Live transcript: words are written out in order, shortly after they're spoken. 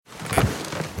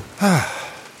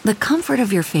The comfort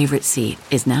of your favorite seat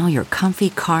is now your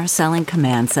comfy car selling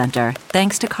command center,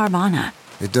 thanks to Carvana.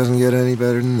 It doesn't get any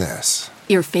better than this.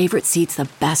 Your favorite seat's the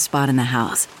best spot in the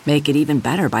house. Make it even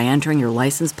better by entering your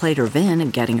license plate or VIN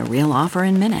and getting a real offer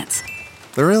in minutes.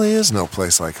 There really is no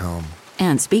place like home.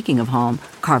 And speaking of home,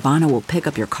 Carvana will pick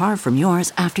up your car from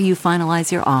yours after you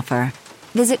finalize your offer.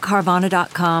 Visit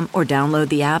Carvana.com or download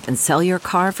the app and sell your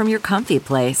car from your comfy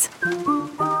place.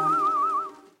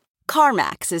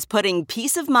 CarMax is putting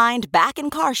peace of mind back in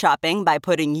car shopping by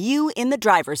putting you in the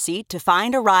driver's seat to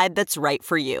find a ride that's right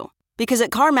for you. Because at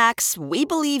CarMax, we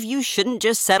believe you shouldn't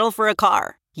just settle for a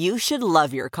car. You should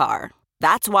love your car.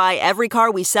 That's why every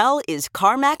car we sell is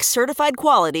CarMax certified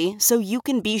quality, so you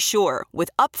can be sure with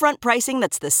upfront pricing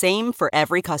that's the same for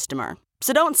every customer.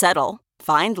 So don't settle.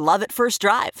 Find love at first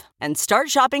drive and start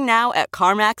shopping now at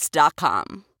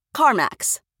CarMax.com.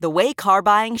 CarMax, the way car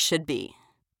buying should be.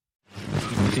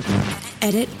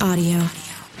 Edit audio.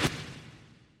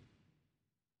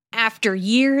 After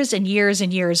years and years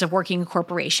and years of working in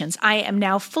corporations, I am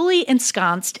now fully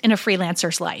ensconced in a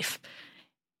freelancer's life.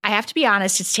 I have to be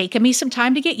honest, it's taken me some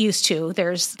time to get used to.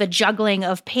 There's the juggling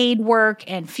of paid work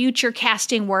and future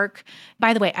casting work.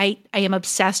 By the way, I am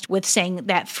obsessed with saying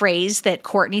that phrase that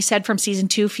Courtney said from season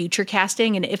 2, future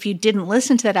casting. And if you didn't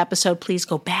listen to that episode, please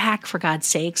go back, for God's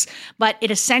sakes. But it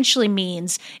essentially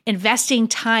means investing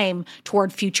time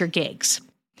toward future gigs.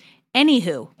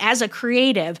 Anywho, as a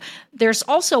creative, there's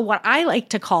also what I like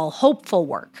to call hopeful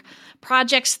work.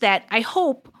 Projects that I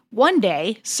hope one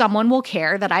day someone will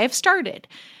care that I have started.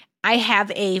 I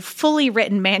have a fully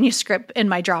written manuscript in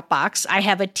my Dropbox. I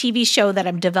have a TV show that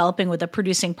I'm developing with a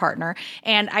producing partner,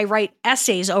 and I write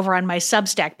essays over on my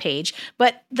Substack page.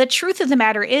 But the truth of the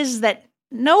matter is that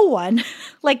no one,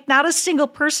 like not a single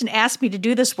person asked me to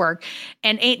do this work,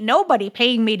 and ain't nobody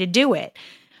paying me to do it.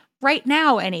 Right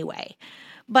now, anyway.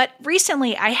 But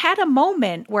recently I had a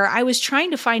moment where I was trying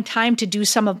to find time to do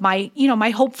some of my, my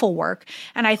hopeful work.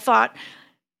 And I thought,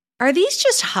 are these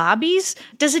just hobbies?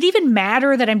 Does it even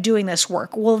matter that I'm doing this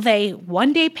work? Will they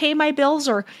one day pay my bills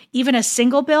or even a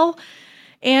single bill?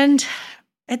 And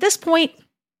at this point,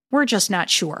 we're just not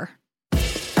sure.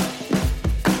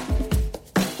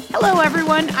 Hello,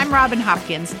 everyone. I'm Robin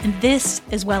Hopkins, and this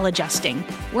is Well Adjusting,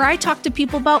 where I talk to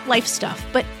people about life stuff,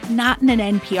 but not in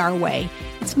an NPR way.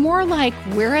 It's more like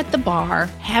we're at the bar,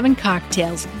 having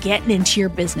cocktails, getting into your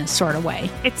business sort of way.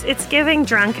 It's giving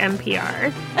drunk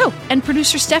NPR. Oh, and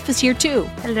producer Steph is here too.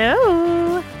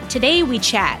 Hello. Today we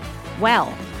chat,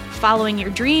 following your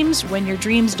dreams when your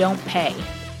dreams don't pay.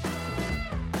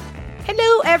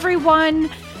 Hello,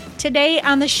 everyone. Today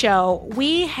on the show,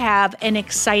 we have an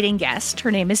exciting guest.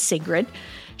 Her name is Sigrid.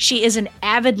 She is an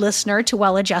avid listener to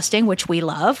Well Adjusting, which we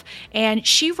love, and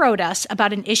she wrote us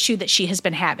about an issue that she has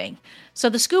been having. So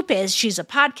the scoop is she's a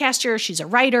podcaster, she's a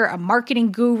writer, a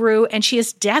marketing guru, and she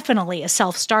is definitely a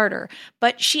self-starter.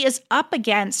 But she is up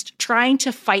against trying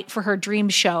to fight for her dream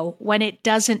show when it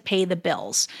doesn't pay the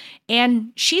bills.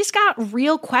 And she's got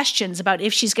real questions about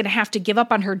if she's going to have to give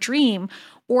up on her dream,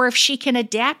 or if she can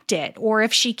adapt it, or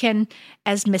if she can,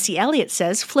 as Missy Elliott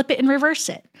says, flip it and reverse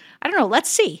it. I don't know. Let's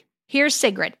see. Here's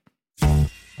Sigrid.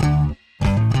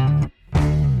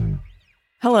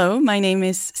 Hello, my name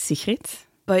is Sigrid,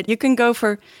 but you can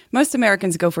most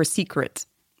Americans go for Secret.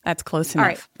 That's close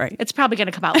enough, All right? It's probably going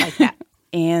to come out like that.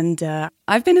 And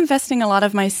I've been investing a lot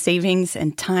of my savings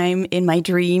and time in my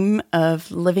dream of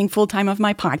living full-time of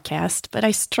my podcast, but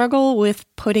I struggle with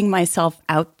putting myself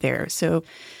out there. So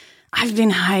I've been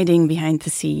hiding behind the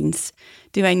scenes.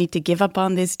 Do I need to give up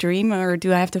on this dream, or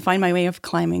do I have to find my way of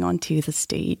climbing onto the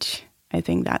stage? I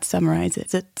think that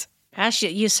summarizes it. Gosh,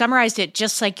 you summarized it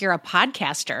just like you're a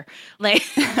podcaster. Like,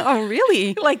 oh,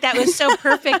 really? Like that was so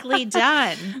perfectly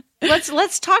done.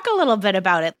 Let's talk a little bit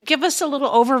about it. Give us a little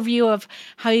overview of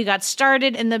how you got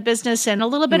started in the business and a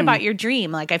little bit about your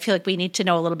dream. Like, I feel like we need to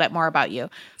know a little bit more about you.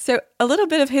 So a little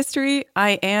bit of history.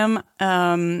 I am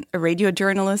a radio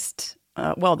journalist.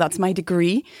 That's my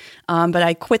degree, but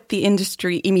I quit the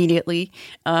industry immediately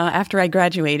after I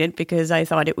graduated because I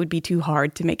thought it would be too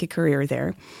hard to make a career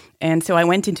there. And so I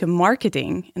went into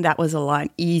marketing, and that was a lot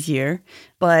easier.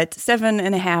 But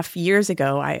 7.5 years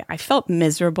ago, I felt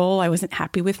miserable. I wasn't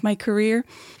happy with my career,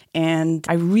 and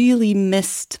I really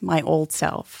missed my old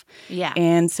self. Yeah.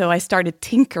 And so I started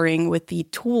tinkering with the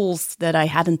tools that I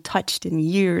hadn't touched in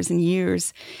years and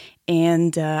years.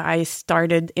 And I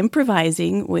started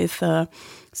improvising with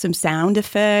some sound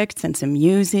effects and some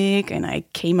music. And I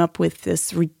came up with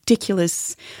this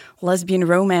ridiculous lesbian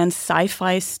romance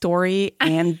sci-fi story.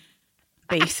 And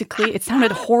basically. It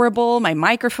sounded horrible. My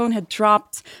microphone had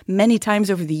dropped many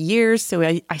times over the years, so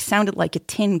I sounded like a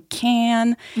tin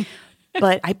can.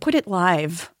 But I put it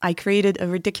live. I created a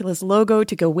ridiculous logo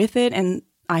to go with it, and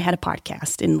I had a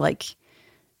podcast in like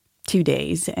 2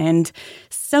 days. And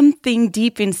something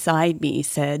deep inside me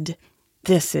said,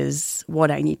 this is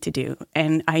what I need to do.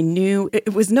 And I knew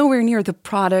it was nowhere near the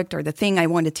product or the thing I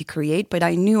wanted to create, but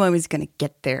I knew I was going to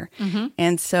get there.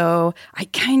 And so I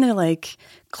kind of like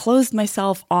closed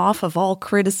myself off of all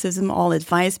criticism, all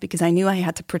advice, because I knew I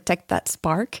had to protect that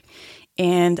spark.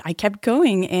 And I kept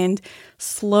going, and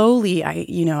slowly I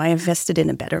invested in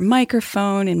a better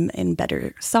microphone and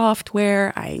better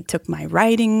software. I took my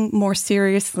writing more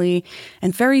seriously,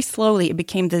 and very slowly it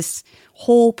became this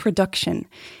whole production.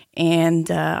 And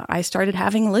I started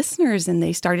having listeners, and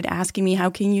they started asking me, "How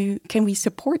can we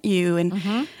support you?"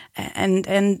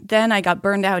 And then I got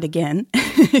burned out again,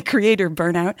 creator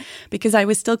burnout, because I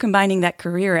was still combining that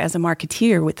career as a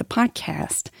marketeer with the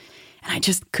podcast. And I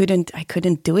just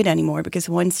couldn't do it anymore, because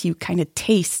once you kind of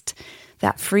taste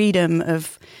that freedom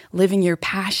of living your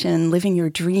passion, living your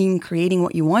dream, creating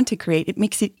what you want to create, it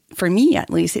makes it, for me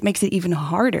at least, it makes it even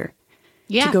harder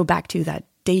to go back to that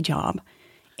day job.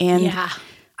 And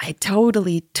I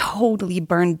totally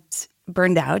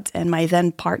burned out. And my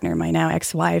then partner, my now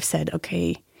ex-wife, said,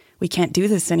 "Okay, we can't do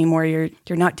this anymore. You're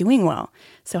not doing well.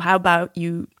 So how about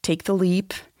you take the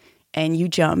leap and you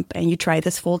jump and you try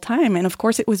this full time?" And of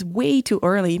course, it was way too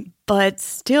early, but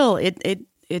still,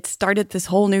 it started this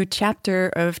whole new chapter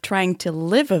of trying to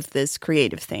live of this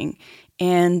creative thing.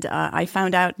 And I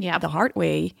found out the hard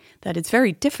way that it's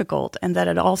very difficult, and that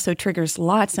it also triggers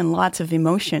lots and lots of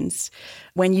emotions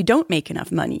when you don't make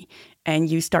enough money, and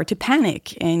you start to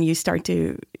panic, and you start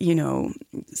to,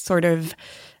 sort of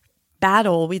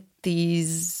battle with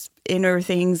these inner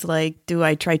things like, do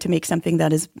I try to make something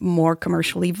that is more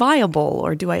commercially viable,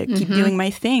 or do I keep doing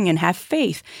my thing and have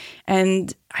faith?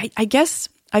 And I guess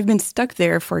I've been stuck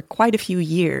there for quite a few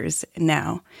years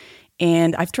now.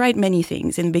 And I've tried many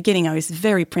things. In the beginning, I was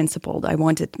very principled. I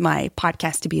wanted my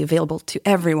podcast to be available to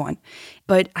everyone.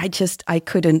 But I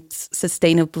couldn't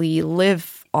sustainably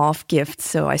live off gifts.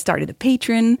 So I started a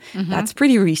Patreon. That's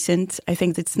pretty recent. I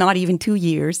think it's not even 2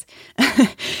 years.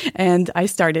 And I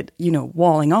started,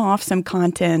 walling off some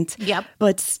content.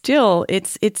 But still,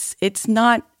 it's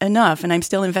not enough. And I'm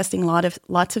still investing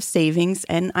lots of savings.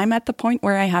 And I'm at the point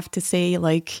where I have to say,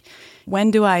 like, when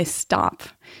do I stop?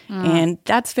 And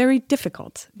that's very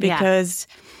difficult, because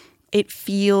it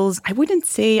feels, I wouldn't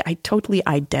say I totally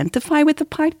identify with the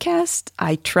podcast.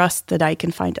 I trust that I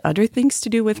can find other things to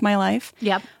do with my life.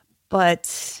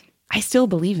 But I still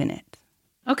believe in it.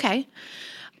 Okay.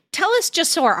 Tell us,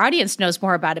 just so our audience knows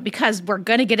more about it, because we're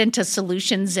going to get into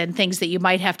solutions and things that you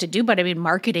might have to do, but I mean,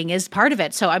 marketing is part of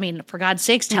it. So, I mean, for God's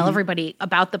sakes, tell everybody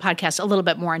about the podcast a little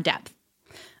bit more in depth.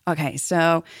 Okay,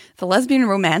 so the Lesbian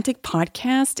Romantic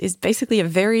Podcast is basically a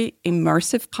very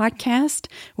immersive podcast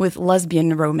with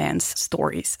lesbian romance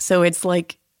stories. So it's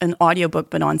like an audiobook,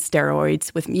 but on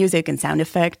steroids, with music and sound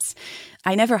effects.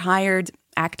 I never hired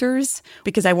actors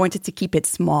because I wanted to keep it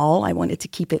small. I wanted to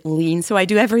keep it lean. So I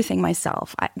do everything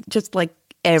myself, just like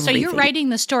everything. So you're writing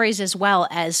the stories as well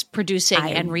as producing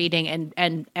and reading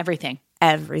and everything?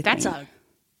 Everything. That's a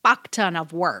fuck ton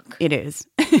of work. It is.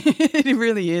 It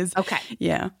really is. Okay.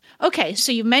 Yeah. Okay,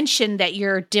 so you mentioned that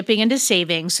you're dipping into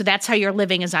savings. So that's how you're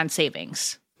living, is on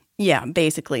savings. Yeah,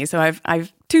 basically. So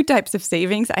I've two types of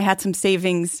savings. I had some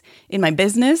savings in my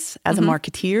business as a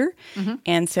marketeer.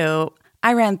 And so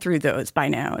I ran through those by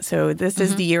now. So this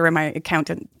is the year where my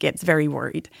accountant gets very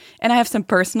worried. And I have some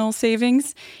personal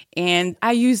savings, and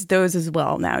I use those as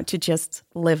well now to just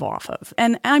live off of.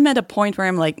 And I'm at a point where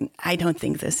I'm like, I don't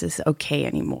think this is okay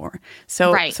anymore.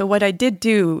 So what I did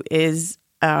do is,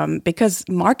 because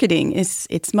marketing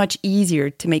it's much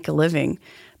easier to make a living,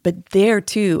 but there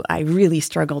too, I really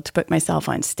struggled to put myself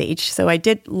on stage. So I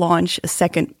did launch a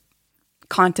second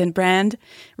content brand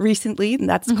recently, and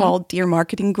that's called Dear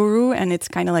Marketing Guru, and it's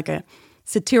kind of like a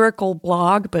satirical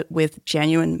blog, but with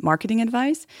genuine marketing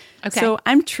advice. Okay. So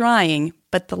I'm trying,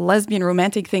 but the lesbian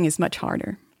romantic thing is much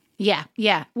harder. Yeah.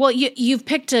 Well, you've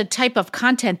picked a type of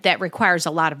content that requires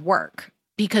a lot of work,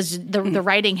 because the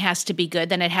writing has to be good,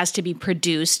 then it has to be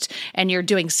produced, and you're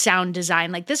doing sound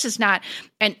design. Like, this is not,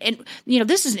 and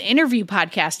this is an interview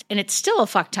podcast, and it's still a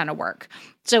fuck ton of work.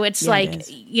 So it's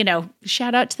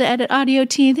shout out to the Edit Audio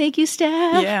team. Thank you,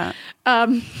 staff. Yeah.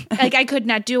 Like, I could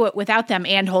not do it without them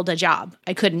and hold a job.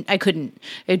 I couldn't.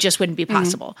 It just wouldn't be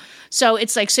possible. So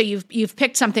it's like, so you've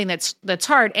picked something that's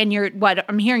hard, and what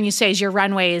I'm hearing you say is your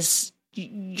runway's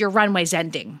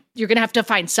ending. You're going to have to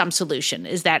find some solution.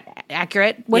 Is that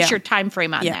accurate? What's your time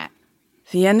frame on that?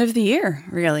 The end of the year,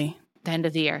 really. The end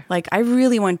of the year. Like, I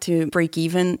really want to break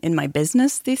even in my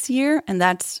business this year. And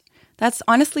that's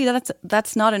honestly,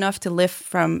 that's not enough to live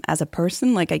from as a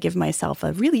person. Like, I give myself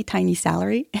a really tiny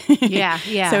salary.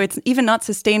 Yeah. So it's even not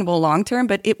sustainable long term,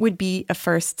 but it would be a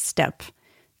first step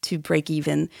to break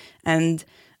even. And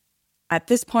at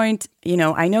this point,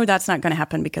 I know that's not going to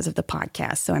happen because of the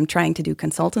podcast. So I'm trying to do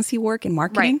consultancy work in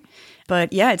marketing. Right.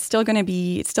 But yeah, it's still going to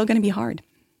be hard.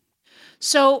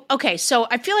 So, okay, so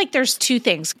I feel like there's two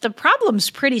things. The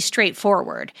problem's pretty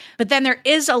straightforward, but then there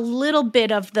is a little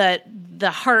bit of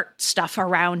the heart stuff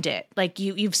around it. Like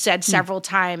you've said several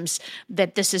times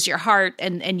that this is your heart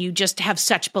and you just have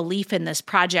such belief in this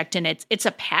project, and it's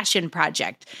a passion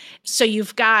project. So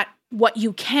you've got what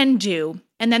you can do,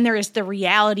 and then there is the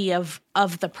reality of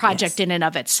the project in and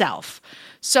of itself.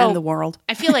 So and the world.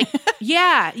 I feel like,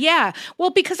 yeah. Well,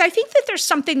 because I think that there's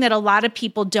something that a lot of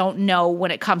people don't know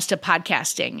when it comes to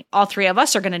podcasting. All three of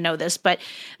us are going to know this, but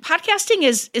podcasting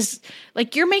is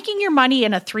like you're making your money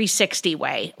in a 360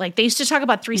 way. Like they used to talk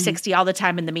about 360 all the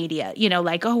time in the media,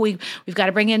 like, oh, we've got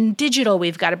to bring in digital,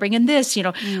 we've got to bring in this,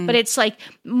 but it's like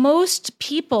most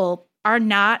people are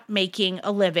not making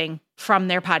a living from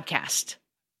their podcast.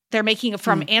 They're making it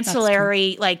from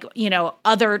ancillary, like,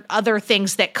 other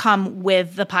things that come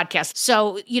with the podcast.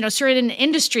 So, so in an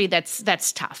industry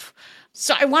that's tough.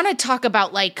 So I want to talk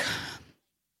about like,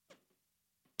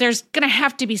 there's going to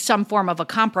have to be some form of a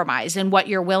compromise in what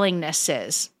your willingness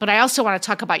is. But I also want to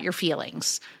talk about your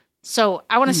feelings. So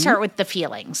I want to start with the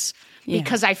feelings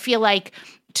because I feel like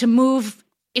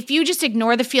if you just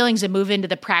ignore the feelings and move into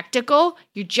the practical,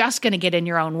 you're just going to get in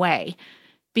your own way.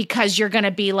 Because you're going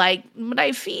to be like, but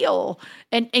I feel.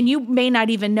 And you may not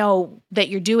even know that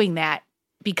you're doing that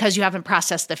because you haven't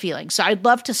processed the feelings. So I'd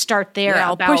love to start there.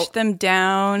 I'll push them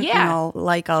down. Yeah.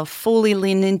 And I'll fully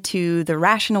lean into the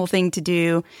rational thing to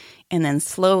do. And then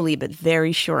slowly but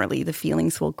very surely, the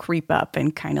feelings will creep up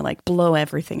and kind of like blow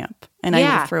everything up. And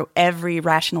I will throw every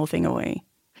rational thing away.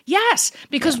 Yes,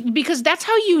 because that's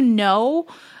how you know.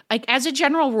 Like as a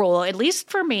general rule, at least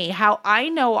for me, how I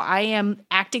know I am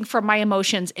acting from my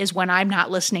emotions is when I'm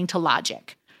not listening to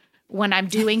logic. When I'm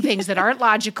doing things that aren't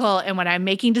logical and when I'm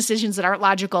making decisions that aren't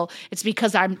logical, it's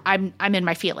because I'm in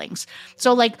my feelings.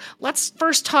 So like, let's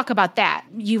first talk about that.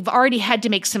 You've already had to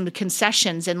make some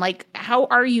concessions, and like, how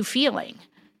are you feeling?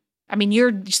 I mean,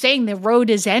 you're saying the road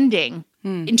is ending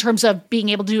in terms of being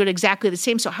able to do it exactly the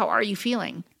same. So how are you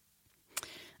feeling?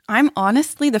 I'm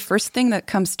honestly, the first thing that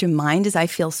comes to mind is I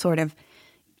feel sort of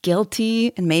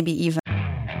guilty and maybe even...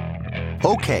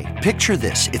 Okay, picture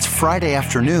this. It's Friday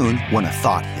afternoon when a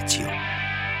thought hits you.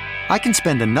 I can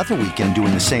spend another weekend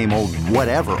doing the same old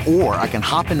whatever, or I can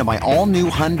hop into my all-new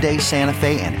Hyundai Santa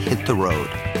Fe and hit the road.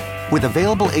 With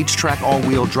available H-Track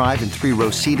all-wheel drive and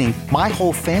 3-row seating, my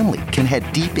whole family can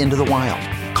head deep into the wild.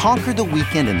 Conquer the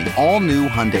weekend in the all-new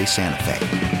Hyundai Santa Fe.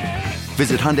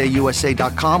 Visit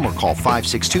HyundaiUSA.com or call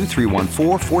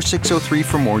 562-314-4603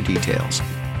 for more details.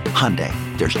 Hyundai,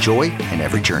 there's joy in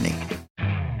every journey.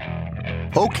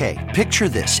 Okay, picture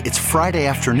this. It's Friday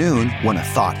afternoon when a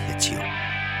thought hits you.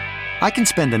 I can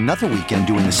spend another weekend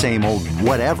doing the same old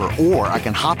whatever, or I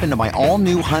can hop into my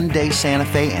all-new Hyundai Santa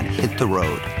Fe and hit the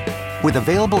road. With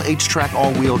available H-Track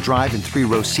all-wheel drive and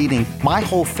 3-row seating, my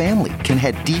whole family can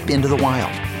head deep into the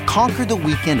wild. Conquer the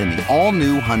weekend in the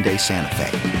all-new Hyundai Santa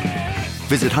Fe.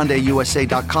 Visit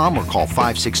HyundaiUSA.com or call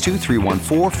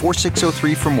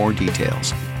 562-314-4603 for more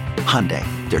details. Hyundai,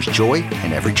 there's joy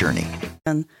in every journey.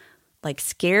 I'm like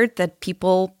scared that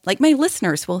people, like my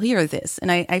listeners, will hear this.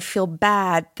 And I feel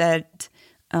bad that,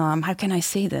 how can I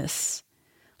say this?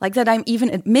 Like that I'm even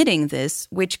admitting this,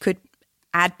 which could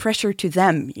add pressure to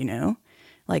them,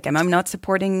 Like I'm not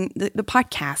supporting the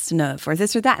podcast enough or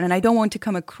this or that. And I don't want to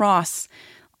come across...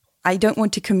 I don't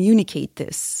want to communicate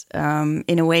this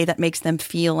in a way that makes them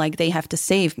feel like they have to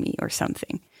save me or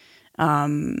something.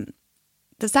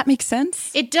 Does that make sense?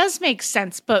 It does make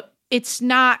sense, but it's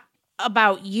not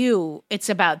about you. It's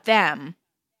about them.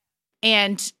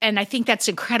 And I think that's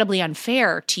incredibly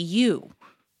unfair to you.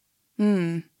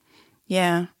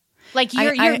 Yeah. Like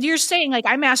you're saying, like,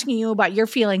 I'm asking you about your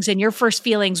feelings, and your first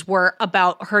feelings were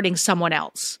about hurting someone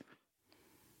else.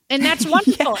 And that's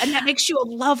wonderful. And that makes you a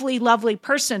lovely, lovely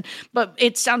person. But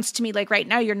it sounds to me like right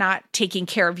now you're not taking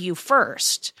care of you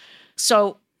first.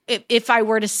 So if I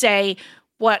were to say,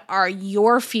 what are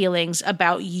your feelings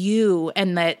about you,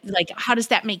 and that, like, how does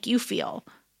that make you feel?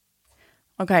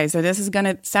 Okay, so this is going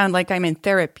to sound like I'm in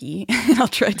therapy. I'll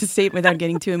try to say it without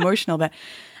getting too emotional. But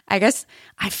I guess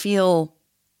I feel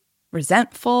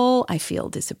resentful. I feel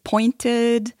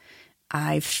disappointed.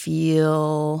 I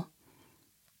feel...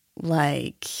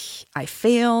 like I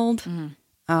failed.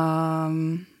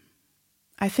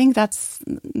 I think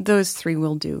those 3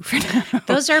 will do for now.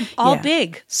 Those are all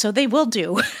big, so they will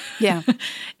do. Yeah.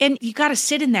 And you got to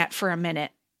sit in that for a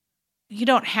minute. You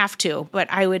don't have to,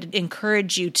 but I would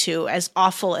encourage you to, as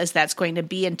awful as that's going to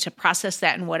be, and to process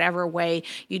that in whatever way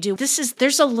you do.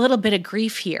 There's a little bit of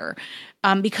grief here,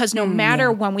 because no matter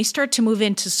when we start to move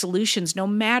into solutions, no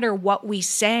matter what we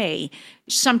say,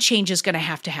 some change is going to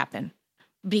have to happen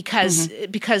because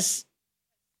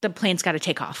the plane's got to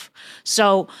take off.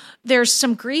 So there's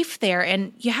some grief there,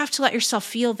 and you have to let yourself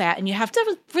feel that, and you have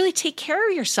to really take care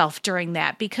of yourself during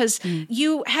that, because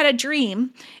you had a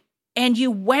dream and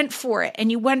you went for it, and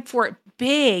you went for it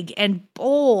big and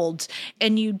bold,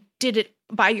 and you did it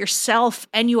by yourself,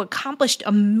 and you accomplished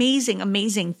amazing,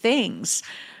 amazing things.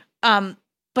 But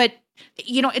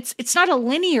it's not a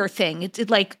linear thing. It's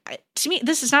like, to me,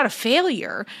 this is not a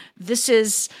failure. This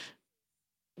is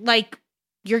like,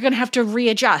 you're going to have to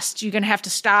readjust. You're going to have to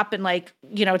stop and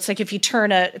it's like if you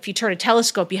turn a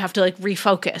telescope, you have to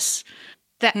refocus.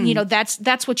 That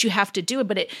that's what you have to do.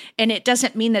 But it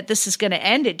doesn't mean that this is going to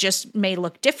end. It just may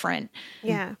look different.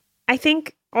 Yeah, I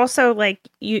think also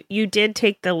you did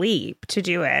take the leap to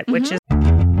do it, which is.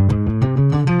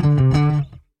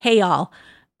 Hey y'all,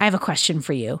 I have a question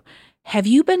for you. Have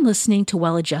you been listening to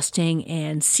Well Adjusting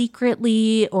and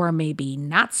secretly, or maybe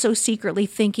not so secretly,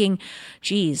 thinking,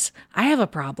 geez, I have a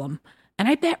problem, and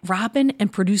I bet Robin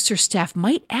and producer Steph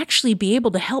might actually be able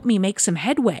to help me make some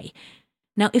headway?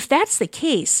 Now, if that's the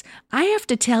case, I have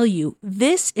to tell you,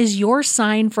 this is your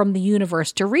sign from the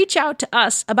universe to reach out to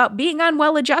us about being on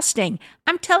Well Adjusting.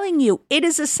 I'm telling you, it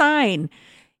is a sign.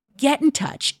 Get in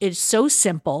touch. It's so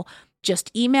simple.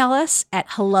 Just email us at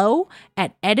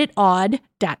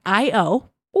hello@editodd.io,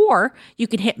 or you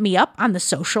can hit me up on the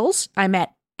socials. I'm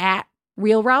at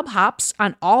RealRobHops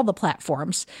on all the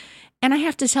platforms. And I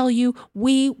have to tell you,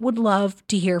 we would love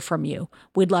to hear from you.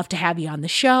 We'd love to have you on the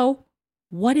show.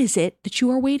 What is it that you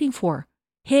are waiting for?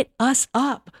 Hit us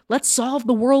up. Let's solve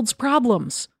the world's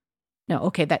problems. No,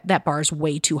 okay, that bar is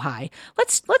way too high.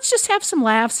 Let's just have some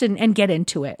laughs and get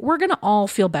into it. We're going to all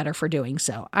feel better for doing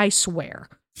so, I swear.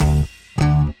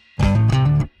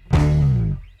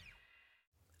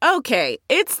 Okay,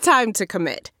 it's time to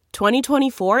commit.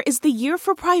 2024 is the year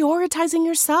for prioritizing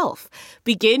yourself.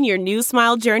 Begin your new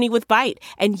smile journey with Byte,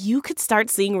 and you could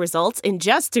start seeing results in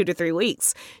just 2 to 3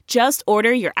 weeks. Just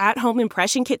order your at-home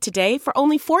impression kit today for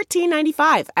only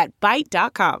 $14.95 at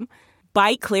Byte.com.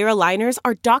 Byte Clear aligners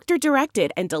are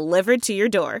doctor-directed and delivered to your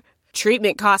door.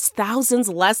 Treatment costs thousands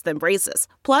less than braces.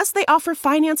 Plus, they offer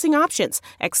financing options,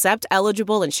 accept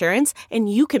eligible insurance,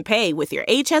 and you can pay with your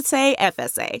HSA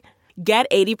FSA. Get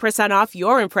 80% off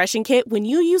your impression kit when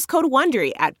you use code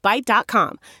WONDERY at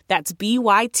Byte.com. That's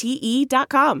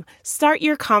BYTE.com. Start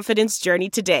your confidence journey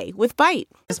today with Byte.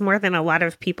 It's more than a lot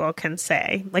of people can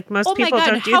say. Most Oh people my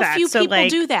God, don't do how that. few people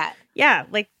do that? Yeah,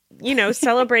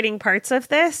 celebrating parts of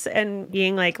this and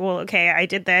being like, well, okay, I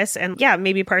did this. And yeah,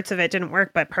 maybe parts of it didn't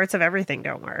work, but parts of everything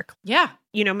don't work. Yeah.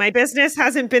 My business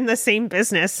hasn't been the same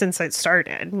business since it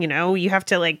started. You have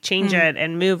to change it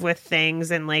and move with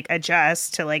things and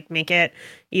adjust to make it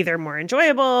either more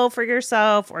enjoyable for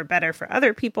yourself or better for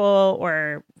other people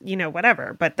or,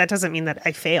 whatever. But that doesn't mean that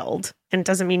I failed, and it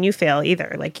doesn't mean you fail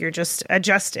either. You're just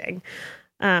adjusting.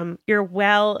 You're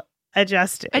well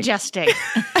adjusting.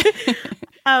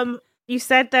 You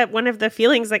said that one of the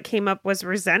feelings that came up was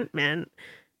resentment.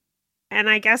 And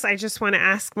I guess I just want to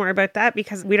ask more about that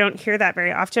because we don't hear that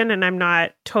very often, and I'm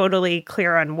not totally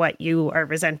clear on what you are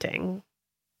resenting.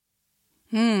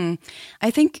 I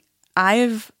think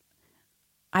I've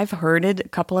heard it a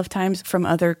couple of times from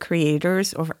other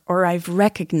creators, or I've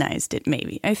recognized it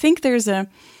maybe. I think there's a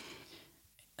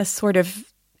sort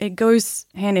of, it goes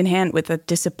hand in hand with a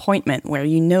disappointment where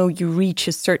you reach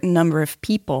a certain number of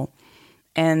people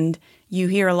and you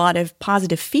hear a lot of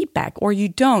positive feedback, or you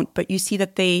don't, but you see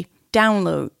that they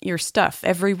download your stuff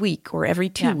every week or every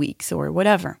 2 weeks or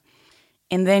whatever.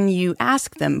 And then you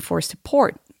ask them for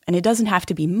support, and it doesn't have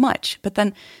to be much, but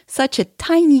then such a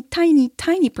tiny, tiny,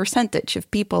 tiny percentage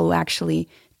of people who actually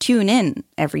tune in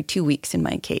every 2 weeks, in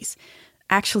my case,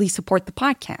 actually support the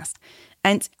podcast.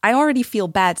 And I already feel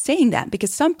bad saying that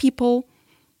because some people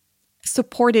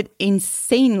support it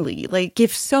insanely,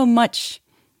 give so much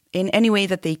in any way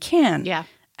that they can. Yeah.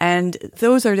 And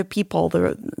those are the people,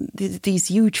 these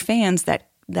huge fans that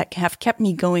have kept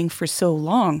me going for so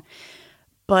long.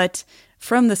 But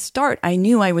from the start, I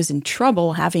knew I was in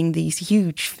trouble having these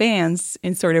huge fans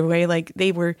in sort of a way,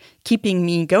 they were keeping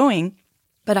me going.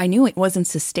 But I knew it wasn't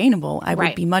sustainable. I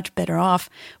would be much better off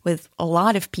with a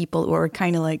lot of people who are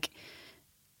kind of like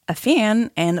a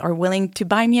fan and are willing to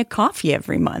buy me a coffee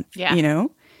every month,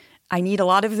 I need a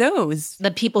lot of those. The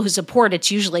people who support,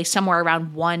 it's usually somewhere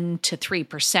around 1% to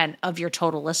 3% of your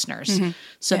total listeners.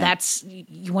 So that's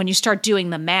when you start doing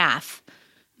the math,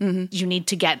 you need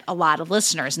to get a lot of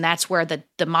listeners. And that's where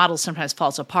the model sometimes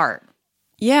falls apart.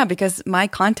 Yeah, because my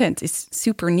content is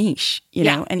super niche, you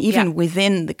know, and even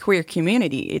within the queer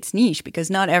community, it's niche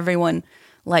because not everyone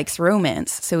likes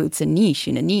romance. So it's a niche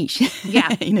in a niche.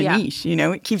 Yeah. in a niche, you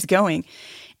know, it keeps going.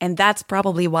 And that's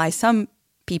probably why some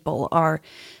people are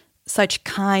such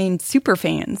kind super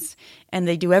fans and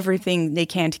they do everything they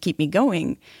can to keep me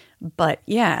going. But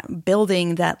yeah,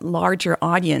 building that larger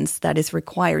audience that is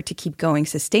required to keep going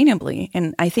sustainably.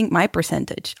 And I think my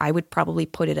percentage, I would probably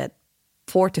put it at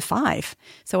 4 to 5.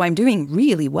 So I'm doing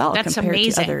really well compared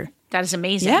to other. That is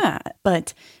amazing. Yeah,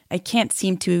 but I can't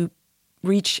seem to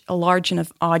reach a large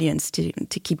enough audience to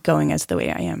keep going as the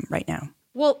way I am right now.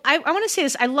 Well, I want to say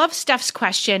this. I love Steph's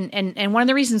question. And one of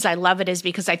the reasons I love it is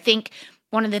because I think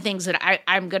one of the things that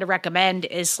I'm going to recommend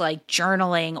is like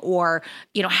journaling or,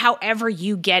 you know, however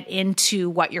you get into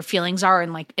what your feelings are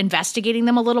and like investigating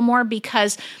them a little more,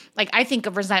 because like I think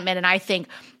of resentment and I think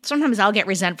sometimes I'll get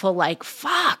resentful, like,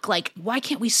 fuck, like, why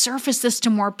can't we surface this to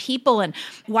more people? And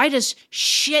why does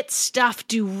shit stuff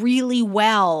do really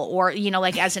well? Or, you know,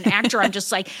 like as an actor, I'm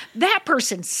just like, that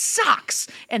person sucks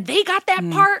and they got that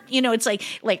part. You know, it's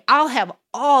like I'll have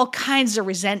all kinds of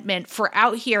resentment for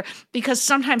out here because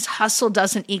sometimes hustle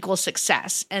doesn't equal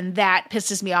success. And that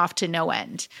pisses me off to no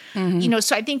end. You know,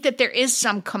 so I think that there is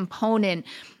some component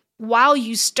while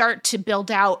you start to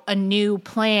build out a new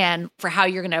plan for how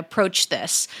you're going to approach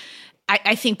this.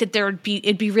 I think that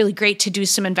it'd be really great to do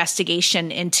some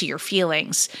investigation into your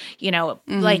feelings, you know,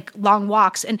 like long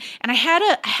walks. And I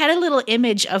had a little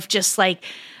image of just like,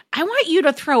 I want you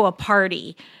to throw a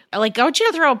party. Like, I want you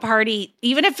to throw a party,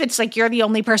 even if it's like you're the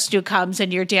only person who comes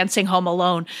and you're dancing home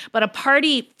alone, but a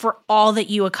party for all that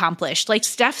you accomplished. Like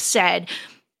Steph said,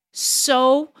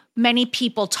 so many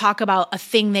people talk about a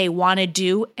thing they want to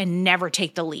do and never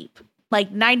take the leap.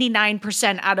 Like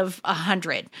 99% out of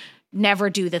 100 never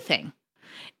do the thing.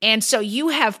 And so you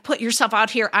have put yourself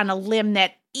out here on a limb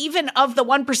that even of the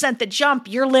 1% that jump,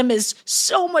 your limb is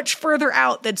so much further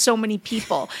out than so many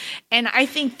people. And I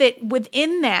think that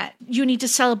within that, you need to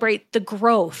celebrate the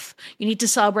growth. You need to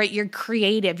celebrate your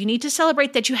creative. You need to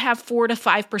celebrate that you have 4 to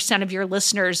 5% of your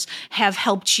listeners have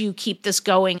helped you keep this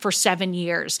going for 7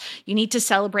 years. You need to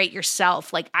celebrate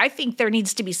yourself. Like, I think there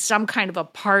needs to be some kind of a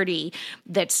party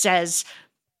that says,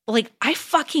 like, I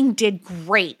fucking did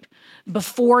great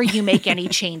before you make any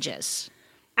changes.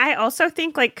 I also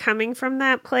think like coming from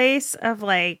that place of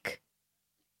like,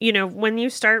 you know, when you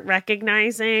start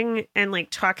recognizing and like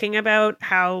talking about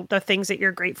how the things that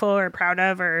you're grateful or proud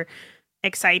of or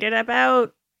excited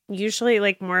about, usually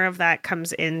like more of that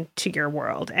comes into your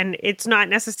world. And it's not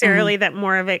necessarily that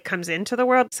more of it comes into the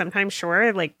world. Sometimes,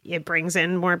 sure, like it brings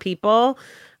in more people.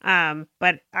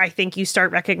 But I think you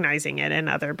start recognizing it in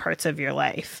other parts of your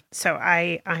life. So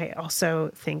I also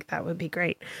think that would be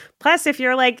great. Plus, if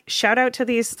you're like, shout out to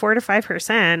these 4 to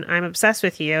 5%, I'm obsessed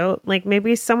with you. Like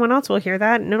maybe someone else will hear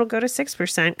that and it'll go to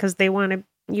 6% because they want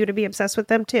you to be obsessed with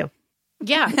them too.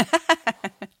 Yeah.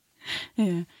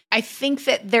 Yeah. I think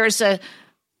that there's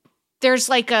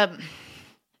like a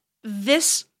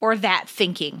this or that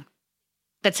thinking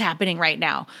that's happening right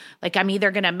now. Like I'm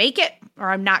either going to make it or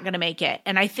I'm not going to make it.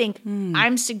 And I think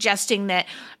I'm suggesting that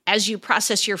as you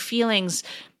process your feelings,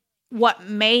 what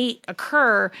may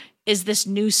occur is this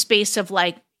new space of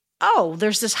like, oh,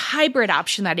 there's this hybrid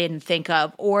option that I didn't think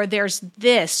of, or there's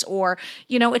this, or,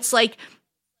 you know, it's like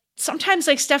sometimes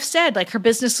like Steph said, like her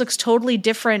business looks totally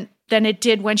different than it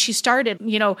did when she started.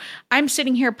 You know, I'm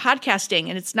sitting here podcasting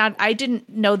and it's not, I didn't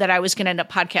know that I was going to end up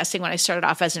podcasting when I started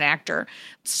off as an actor.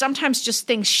 Sometimes just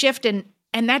things shift and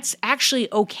that's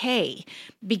actually okay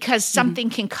because something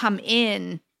can come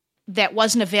in that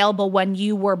wasn't available when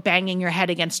you were banging your head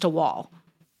against a wall.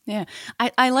 Yeah.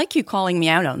 I like you calling me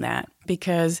out on that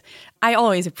because I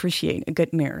always appreciate a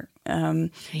good mirror.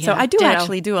 So I do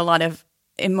actually do a lot of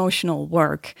emotional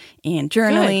work and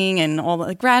journaling and all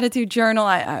the gratitude journal,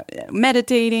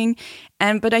 meditating.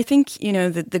 But I think, you know,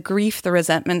 the grief, the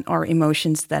resentment are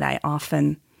emotions that I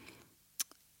often,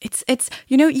 it's,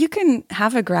 you know, you can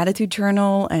have a gratitude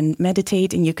journal and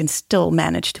meditate and you can still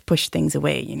manage to push things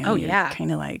away. You know, you're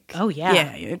kind of like,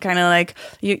 you're kind of like,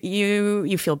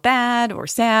 you feel bad or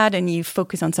sad and you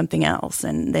focus on something else.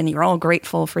 And then you're all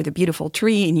grateful for the beautiful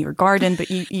tree in your garden, but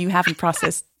you haven't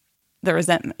processed the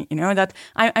resentment, you know, that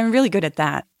I'm really good at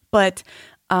that. But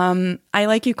I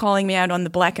like you calling me out on the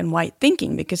black and white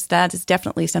thinking because that is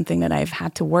definitely something that I've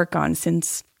had to work on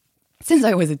since since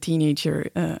I was a teenager,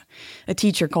 a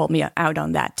teacher called me out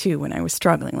on that too when I was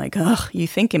struggling. Like, oh, you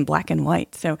think in black and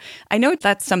white. So I know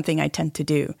that's something I tend to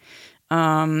do.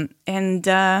 And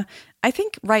I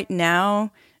think right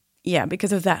now, yeah,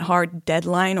 because of that hard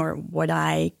deadline, or what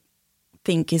I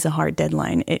think is a hard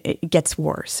deadline, it gets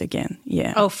worse again.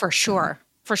 Yeah. Oh, for sure.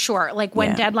 For sure. Like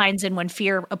when deadlines and when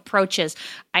fear approaches,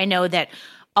 I know that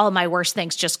all my worst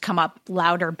things just come up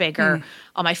louder, bigger,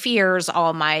 all my fears,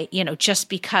 all my, just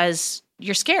because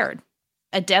you're scared.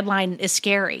 A deadline is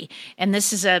scary. And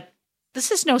this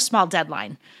is no small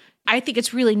deadline. I think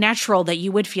it's really natural that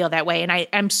you would feel that way. And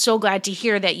I'm so glad to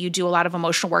hear that you do a lot of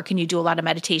emotional work and you do a lot of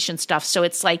meditation stuff. So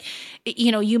it's like,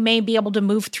 you may be able to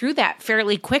move through that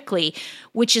fairly quickly,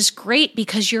 which is great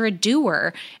because you're a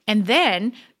doer. And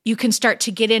then you can start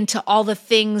to get into all the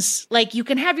things, like you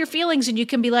can have your feelings and you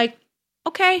can be like,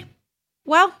 okay,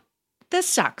 well, this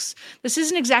sucks. This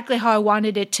isn't exactly how I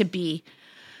wanted it to be,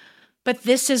 but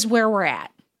this is where we're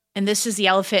at. And this is the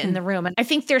elephant in the room. And I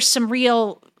think there's some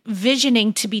real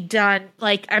visioning to be done.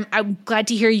 Like, I'm glad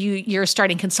to hear you're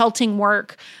starting consulting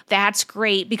work. That's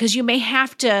great because you may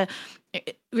have to.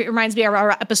 It reminds me of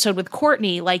our episode with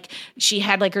Courtney. Like, she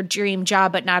had like her dream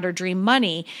job, but not her dream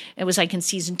money. It was like in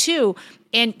season 2.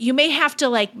 And you may have to,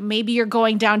 like, maybe you're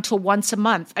going down to once a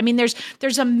month. I mean,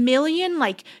 there's a million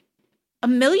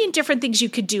different things you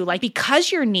could do. Like,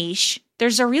 because you're niche,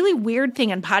 there's a really weird thing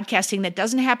in podcasting that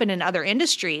doesn't happen in other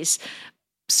industries.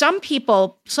 Some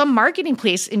people, some marketing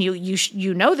place, and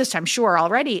you know this, I'm sure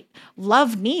already,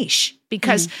 love niche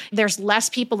because there's less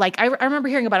people. Like, I remember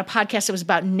hearing about a podcast that was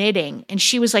about knitting, and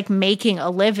she was like making a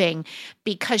living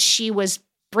because she was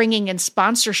bringing in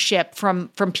sponsorship from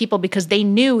people because they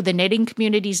knew the knitting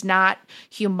community's not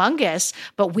humongous,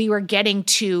 but we were getting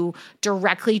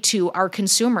directly to our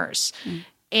consumers.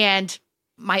 And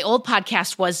my old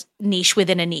podcast was niche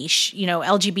within a niche,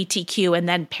 LGBTQ and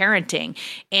then parenting.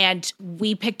 And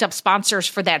we picked up sponsors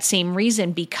for that same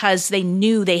reason because they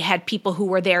knew they had people who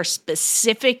were there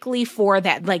specifically for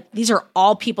that. Like, these are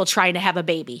all people trying to have a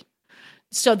baby.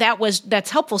 So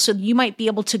that's helpful. So you might be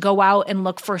able to go out and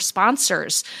look for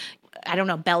sponsors. I don't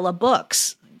know, Bella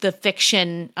Books, the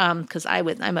fiction, because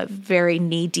I'm a very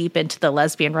knee deep into the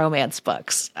lesbian romance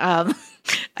books.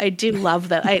 I do love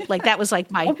that. That was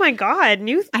like my. Oh my God.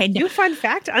 New fun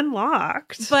fact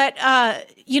unlocked. But,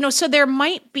 so there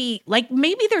might be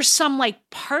maybe there's some like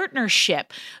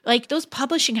partnership, like those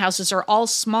publishing houses are all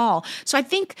small. So I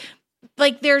think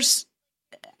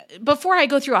before I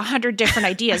go through 100 different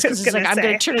ideas, because it's like I'm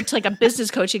going to turn it into like a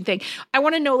business coaching thing. I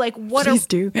want to know what Please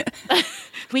do.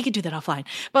 We could do that offline.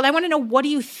 But I want to know, what do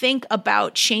you think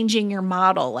about changing your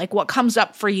model? Like, what comes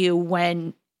up for you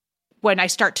when I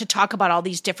start to talk about all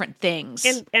these different things?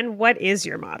 And what is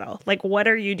your model? Like, what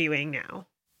are you doing now?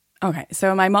 Okay,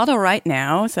 so my model right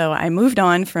now, so I moved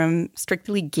on from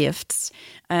strictly gifts,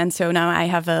 and so now I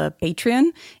have a Patreon,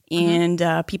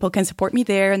 and people can support me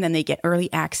there, and then they get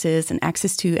early access and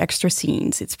access to extra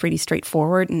scenes. It's pretty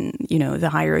straightforward, and, the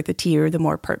higher the tier, the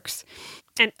more perks.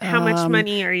 And how much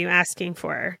money are you asking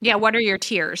for? Yeah, what are your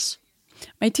tiers?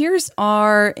 My tiers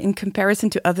are, in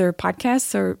comparison to other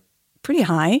podcasts, are pretty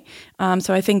high.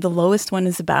 So I think the lowest one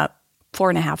is about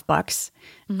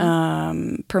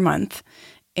 $4.50 per month.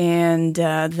 And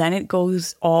then it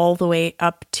goes all the way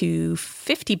up to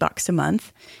 $50 a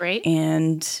month. Right.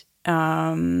 And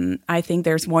I think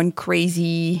there's one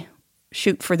crazy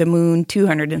shoot for the moon,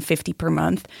 $250 per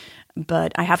month.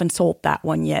 But I haven't sold that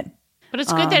one yet. But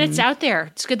it's good that it's out there.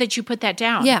 It's good that you put that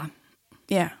down. Yeah.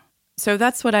 Yeah. So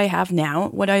that's what I have now.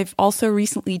 What I've also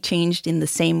recently changed in the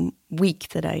same week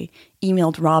that I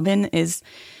emailed Robin is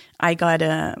I got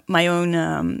my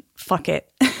own fuck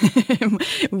it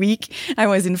week. I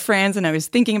was in France and I was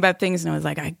thinking about things and I was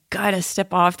like, I gotta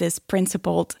step off this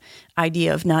principled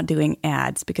idea of not doing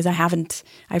ads because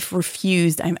I've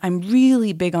refused. I'm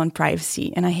really big on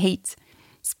privacy and I hate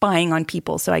spying on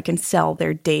people so I can sell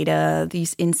their data,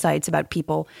 these insights about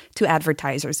people to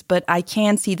advertisers. But I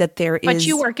can see that there is But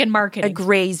you work in marketing. A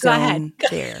gray zone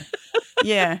there.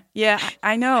 Yeah,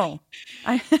 I know.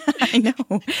 I know.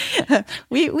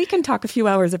 We can talk a few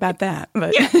hours about that.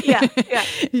 But yeah.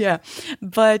 Yeah.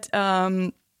 But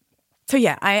so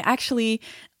yeah, I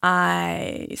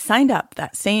signed up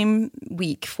that same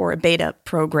week for a beta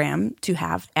program to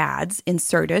have ads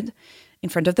inserted in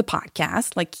front of the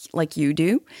podcast, like you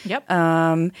do. Yep.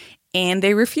 And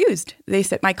they refused. They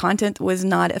said my content was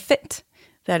not a fit,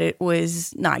 that it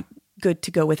was not good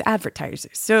to go with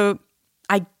advertisers. So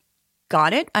I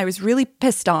got it. I was really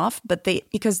pissed off, but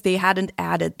because they hadn't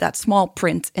added that small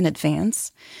print in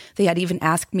advance. They had even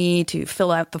asked me to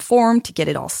fill out the form to get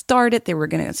it all started. They were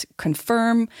going to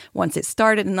confirm once it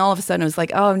started, and all of a sudden it was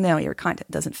like, oh no, your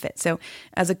content doesn't fit. So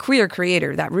as a queer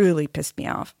creator, that really pissed me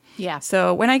off. Yeah.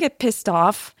 So when I get pissed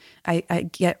off, I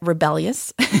get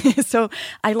rebellious. So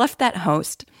I left that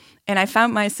host, and I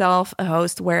found myself a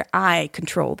host where I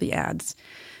control the ads.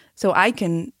 So I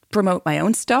can promote my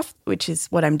own stuff, which is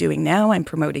what I'm doing now. I'm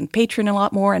promoting Patreon a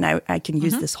lot more, and I can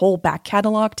use this whole back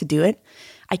catalog to do it.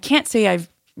 I can't say I've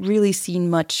really seen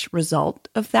much result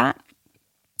of that,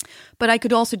 but I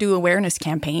could also do awareness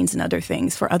campaigns and other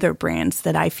things for other brands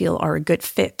that I feel are a good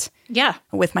fit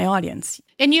with my audience.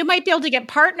 And you might be able to get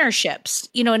partnerships.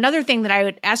 You know, another thing that I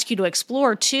would ask you to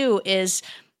explore too is,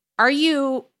 are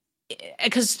you,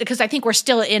 because I think we're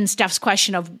still in Steph's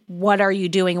question of what are you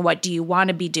doing? What do you want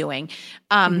to be doing?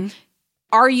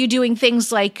 Are you doing things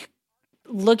like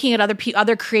looking at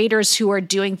other creators who are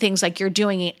doing things like you're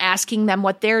doing and asking them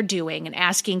what they're doing and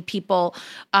asking people,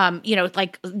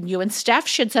 like you and Steph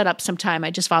should set up some time.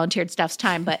 I just volunteered Steph's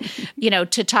time, but,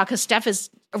 to talk, because Steph is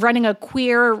running a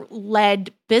queer-led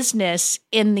business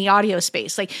in the audio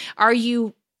space. Like, are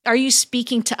you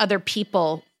speaking to other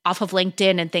people off of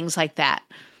LinkedIn and things like that?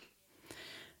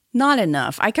 Not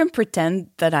enough. I can pretend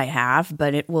that I have,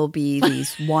 but it will be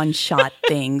these one-shot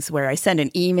things where I send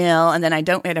an email and then I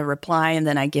don't get a reply and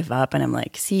then I give up and I'm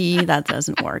like, see, that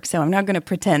doesn't work. So I'm not going to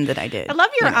pretend that I did. I love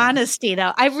your honesty,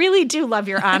 though. I really do love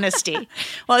your honesty.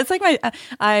 Well, it's like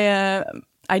I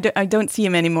don't see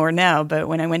him anymore now, but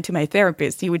when I went to my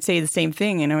therapist, he would say the same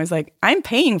thing. And I was like, I'm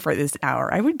paying for this hour.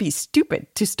 I would be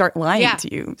stupid to start lying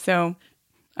to you. So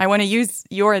I want to use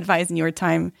your advice and your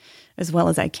time as well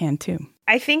as I can too.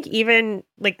 I think even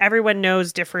like everyone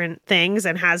knows different things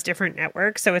and has different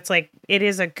networks. So it's like, it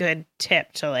is a good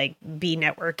tip to like be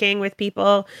networking with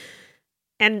people,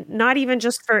 and not even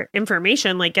just for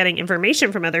information, like getting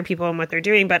information from other people and what they're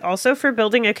doing, but also for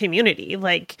building a community.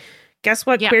 Like, guess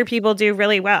what queer people do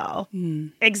really well?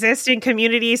 Exist in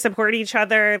community, support each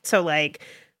other. So like,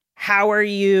 how are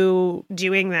you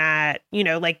doing that?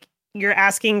 Like, you're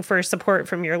asking for support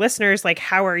from your listeners. Like,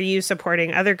 how are you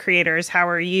supporting other creators? How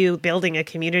are you building a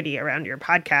community around your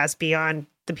podcast beyond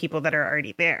the people that are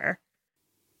already there?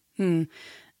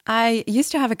 I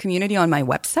used to have a community on my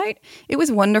website. It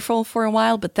was wonderful for a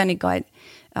while, but then it got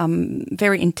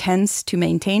very intense to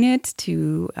maintain it,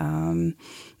 to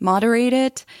moderate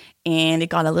it, and it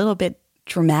got a little bit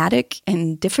dramatic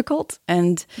and difficult,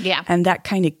 and that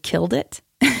kind of killed it.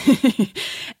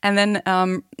 And then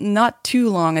not too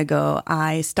long ago,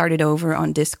 I started over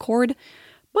on Discord,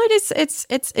 but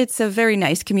it's a very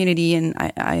nice community, and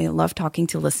I love talking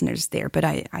to listeners there. But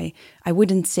I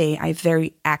wouldn't say I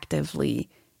very actively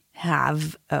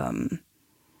have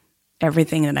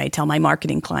everything that I tell my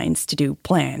marketing clients to do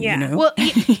planned. Well,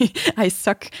 I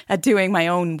suck at doing my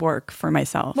own work for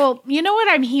myself. Well, you know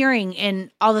what I'm hearing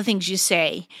in all the things you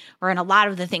say, or in a lot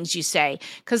of the things you say,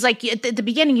 because like at the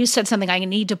beginning you said something, I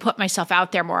need to put myself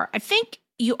out there more. I think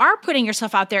you are putting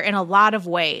yourself out there in a lot of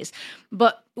ways,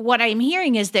 but what I'm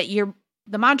hearing is that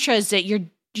the mantra is that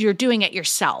you're doing it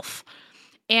yourself.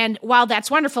 And while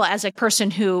that's wonderful as a person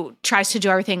who tries to do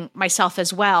everything myself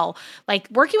as well, like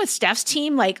working with Steph's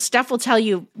team, like Steph will tell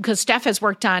you, because Steph has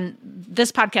worked on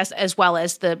this podcast as well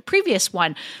as the previous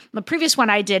one. The previous one,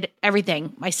 I did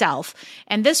everything myself.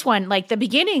 And this one, like the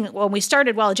beginning, when we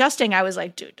started Well Adjusting, I was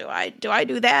like, do I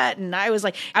do that? And I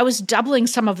was doubling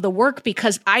some of the work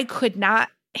because I could not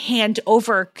hand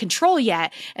over control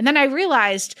yet. And then I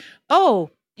realized, oh,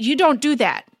 you don't do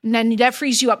that. And then that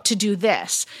frees you up to do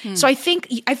this. So I think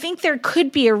there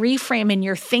could be a reframe in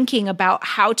your thinking about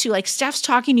how to, like Steph's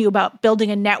talking to you about building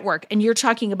a network, and you're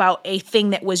talking about a thing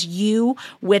that was you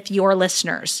with your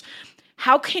listeners.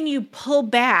 How can you pull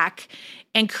back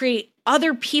and create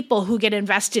other people who get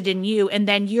invested in you, and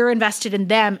then you're invested in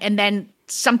them, and then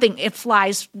it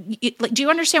flies? Do you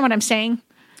understand what I'm saying?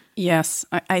 Yes,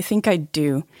 I think I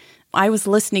do. I was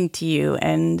listening to you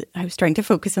and I was trying to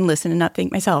focus and listen and not think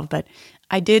myself, but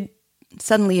I did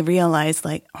suddenly realize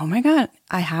like, oh my God,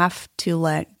 I have to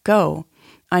let go.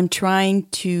 I'm trying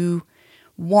to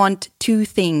want two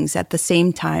things at the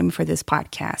same time for this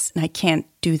podcast, and I can't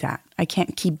do that. I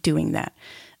can't keep doing that.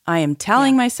 I am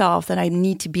telling myself that I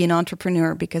need to be an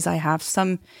entrepreneur because I have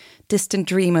some distant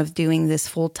dream of doing this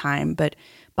full time, but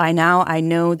by now I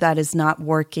know that is not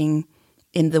working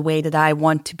in the way that I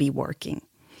want to be working.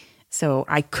 So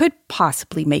I could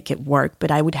possibly make it work,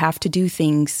 but I would have to do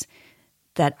things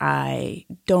that I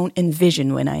don't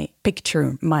envision when I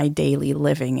picture my daily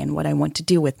living and what I want to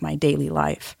do with my daily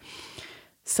life.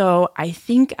 So I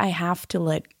think I have to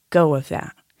let go of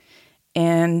that.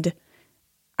 And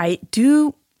I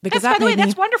do, because by the way, made me-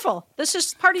 that's wonderful. This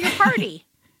is part of your party.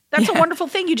 That's a wonderful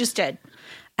thing you just did.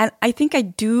 And I think I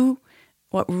do,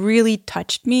 what really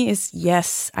touched me is,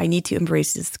 yes, I need to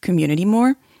embrace this community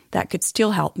more. That could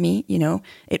still help me, you know.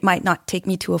 It might not take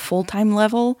me to a full-time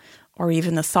level or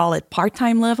even a solid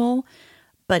part-time level,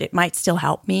 but it might still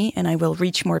help me and I will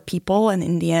reach more people. And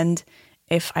in the end,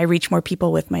 if I reach more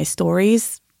people with my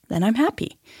stories, then I'm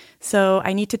happy. So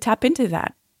I need to tap into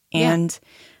that. And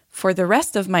for the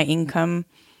rest of my income,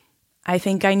 I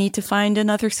think I need to find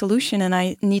another solution and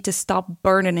I need to stop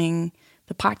burdening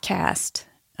the podcast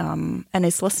and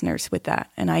its listeners with that.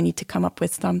 And I need to come up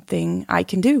with something I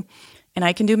can do. And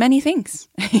I can do many things.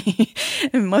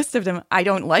 And most of them I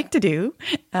don't like to do.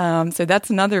 So that's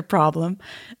another problem.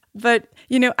 But,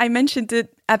 you know, I mentioned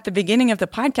it at the beginning of the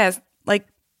podcast, like,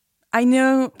 I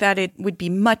know that it would be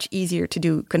much easier to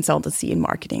do consultancy in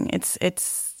marketing.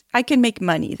 I can make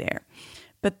money there.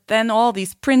 But then all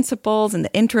these principles and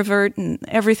the introvert and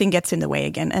everything gets in the way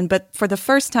again. But for the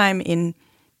first time in,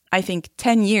 I think,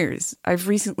 10 years, I've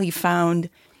recently found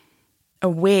a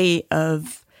way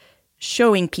of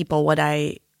showing people what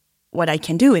I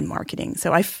can do in marketing.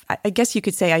 So I guess you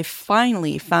could say I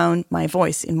finally found my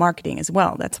voice in marketing as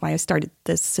well. That's why I started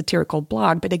this satirical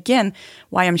blog. But again,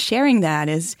 why I'm sharing that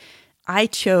is I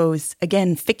chose,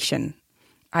 again, fiction.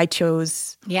 I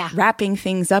chose wrapping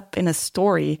things up in a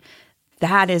story.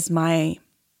 That is my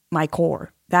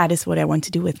core. That is what I want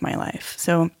to do with my life.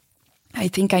 So I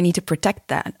think I need to protect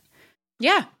that.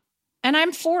 Yeah. And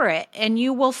I'm for it. And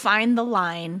you will find the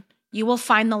line. You will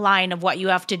find the line of what you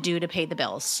have to do to pay the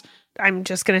bills. I'm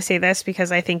just going to say this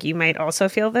because I think you might also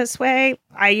feel this way.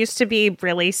 I used to be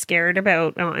really scared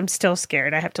about, I'm still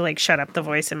scared. I have to like shut up the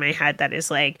voice in my head that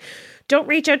is like, don't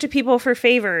reach out to people for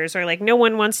favors or like no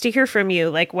one wants to hear from you,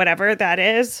 like whatever that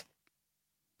is.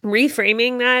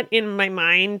 Reframing that in my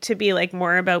mind to be like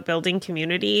more about building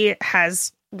community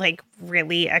has like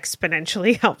really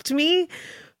exponentially helped me,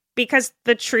 because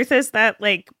the truth is that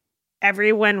like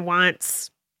everyone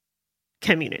wants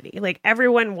community. Like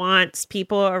everyone wants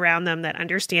people around them that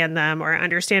understand them or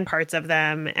understand parts of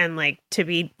them and like to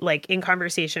be like in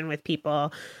conversation with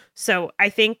people. So I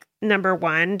think number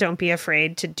one, don't be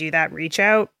afraid to do that reach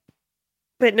out.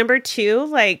 But number two,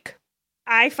 like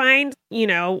I find, you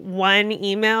know, one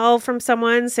email from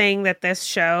someone saying that this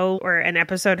show or an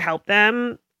episode helped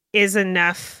them is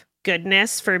enough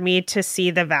goodness for me to see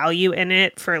the value in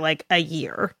it for like a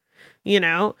year, you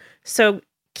know? So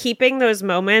keeping those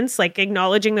moments, like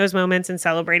acknowledging those moments and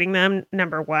celebrating them,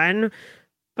 number one.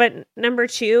 But number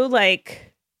two,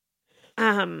 like,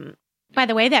 by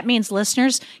the way, that means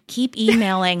listeners keep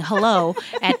emailing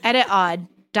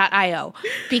hello@editod.io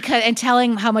and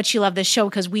telling how much you love this show,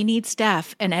 because we need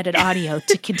staff and Edit Audio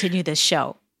to continue this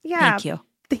show. Yeah. Thank you.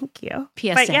 Thank you.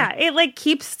 PSA. But yeah, it like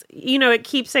keeps, you know, it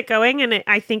keeps it going, and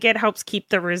I think it helps keep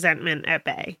the resentment at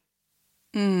bay.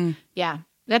 Yeah.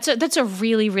 That's a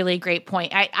really, really great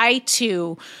point. I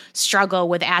too struggle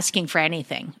with asking for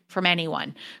anything from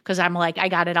anyone, because I'm like, I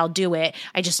got it, I'll do it.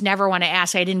 I just never want to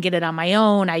ask. I didn't get it on my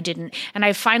own. And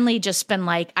I've finally just been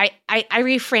like, I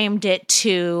reframed it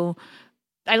to,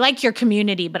 I like your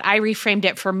community, but I reframed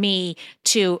it for me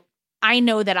to, I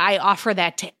know that I offer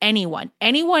that to anyone.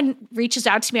 Anyone reaches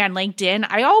out to me on LinkedIn,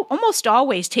 I almost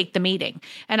always take the meeting.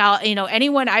 And I'll, you know,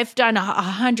 anyone, I've done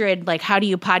 100, like, how do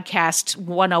you podcast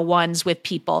 101s with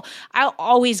people. I'll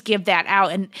always give that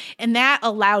out. And that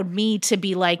allowed me to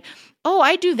be like, oh,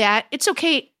 I do that. It's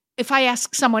okay if I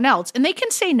ask someone else, and they can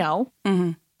say no.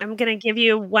 Mm-hmm. I'm going to give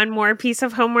you one more piece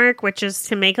of homework, which is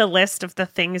to make a list of the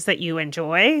things that you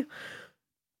enjoy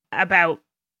about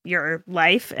your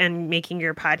life and making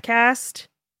your podcast,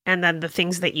 and then the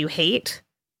things that you hate,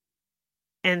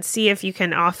 and see if you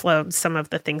can offload some of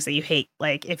the things that you hate.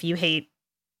 Like if you hate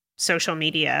social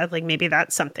media, like maybe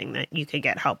that's something that you could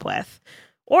get help with.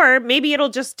 Or maybe it'll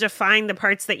just define the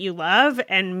parts that you love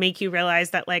and make you realize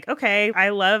that like, okay, I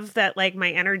love that like my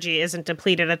energy isn't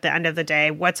depleted at the end of the day.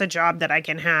 What's a job that I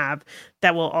can have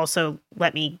that will also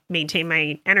let me maintain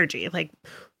my energy? Like,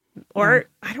 or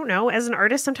I don't know, as an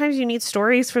artist, sometimes you need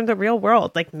stories from the real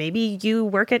world. Like maybe you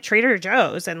work at Trader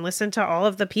Joe's and listen to all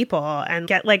of the people and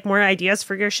get like more ideas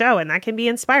for your show. And that can be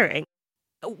inspiring.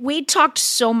 We talked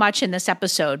so much in this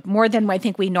episode, more than I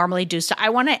think we normally do. So I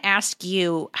want to ask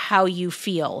you how you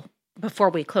feel before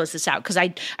we close this out, because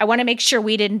I want to make sure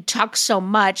we didn't talk so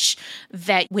much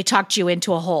that we talked you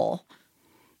into a hole.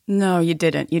 No, you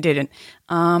didn't. You didn't.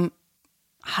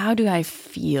 How do I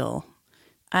feel?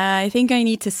 I think I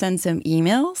need to send some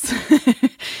emails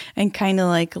and kind of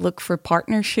like look for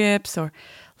partnerships or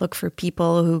look for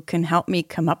people who can help me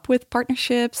come up with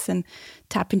partnerships and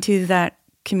tap into that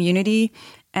community.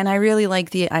 And I really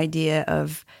like the idea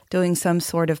of doing some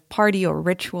sort of party or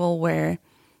ritual where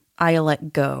I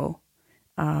let go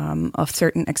of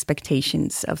certain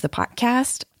expectations of the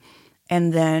podcast,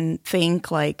 and then think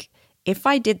like, if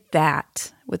I did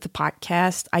that with the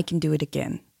podcast, I can do it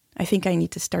again. I think I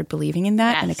need to start believing in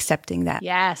that and accepting that.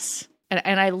 Yes.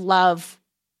 And I love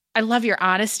your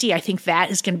honesty. I think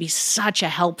that is going to be such a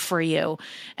help for you.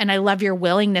 And I love your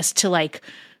willingness to like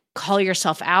call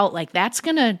yourself out. Like that's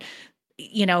going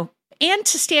to, and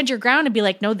to stand your ground and be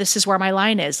like, no, this is where my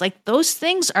line is. Like those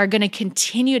things are going to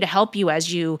continue to help you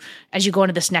as you go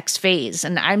into this next phase.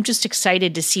 And I'm just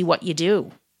excited to see what you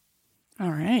do.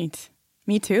 All right.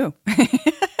 Me too.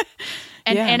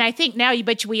 And I think now,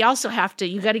 but we also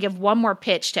you got to give one more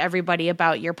pitch to everybody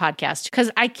about your podcast,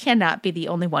 because I cannot be the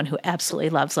only one who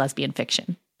absolutely loves lesbian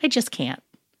fiction. I just can't.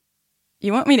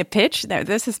 You want me to pitch?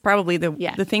 This is probably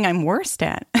the thing I'm worst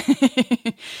at. I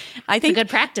think it's a good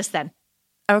practice then.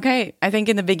 Okay. I think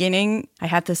in the beginning, I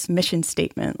had this mission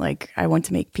statement, like I want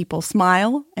to make people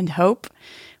smile and hope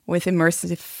with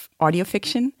immersive audio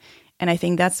fiction. And I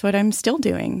think that's what I'm still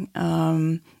doing.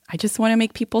 I just want to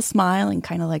make people smile and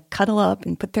kind of like cuddle up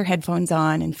and put their headphones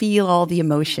on and feel all the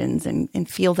emotions and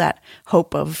feel that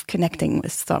hope of connecting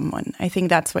with someone. I think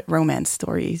that's what romance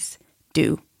stories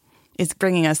do, is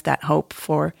bringing us that hope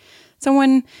for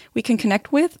someone we can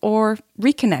connect with or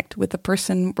reconnect with the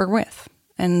person we're with.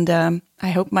 And I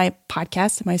hope my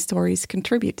podcast and my stories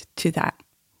contribute to that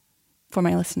for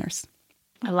my listeners.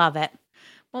 I love it.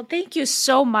 Well, thank you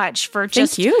so much for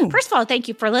Thank you. First of all, thank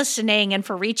you for listening and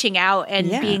for reaching out and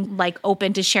being like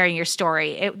open to sharing your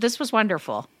story. This was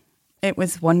wonderful. It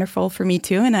was wonderful for me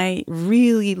too. And I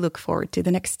really look forward to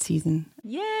the next season.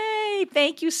 Yay.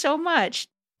 Thank you so much.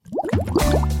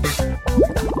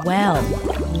 Well,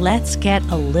 let's get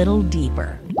a little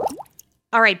deeper.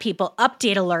 All right, people,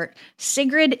 update alert.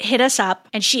 Sigrid hit us up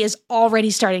and she is already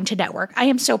starting to network. I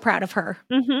am so proud of her.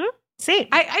 Mm-hmm. Same.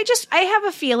 I have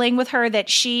a feeling with her that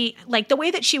she, like the way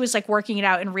that she was like working it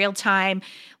out in real time,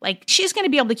 like she's going to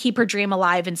be able to keep her dream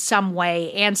alive in some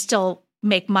way and still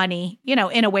make money,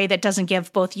 in a way that doesn't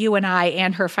give both you and I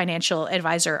and her financial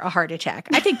advisor a heart attack.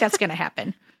 I think that's going to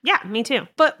happen. Yeah, me too.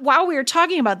 But while we were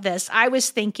talking about this, I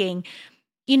was thinking,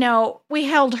 we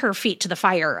held her feet to the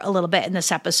fire a little bit in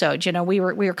this episode. We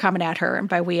were coming at her, and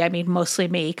by we, I mean mostly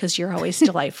me, because you're always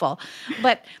delightful.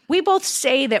 But we both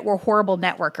say that we're horrible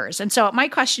networkers. And so my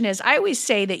question is, I always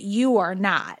say that you are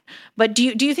not. But do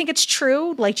you think it's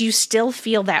true? Like, do you still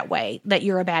feel that way, that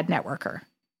you're a bad networker?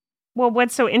 Well,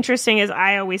 what's so interesting is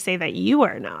I always say that you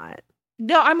are not.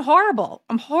 No, I'm horrible.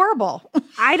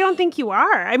 I don't think you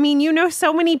are. I mean,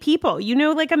 so many people,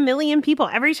 like a million people.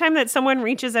 Every time that someone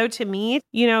reaches out to me,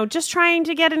 just trying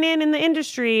to get an in the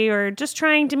industry or just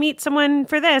trying to meet someone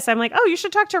for this, I'm like, oh, you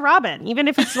should talk to Robin, even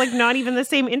if it's like not even the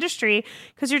same industry,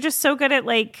 because you're just so good at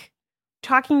like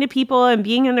talking to people and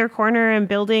being in their corner and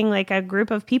building like a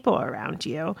group of people around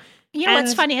you.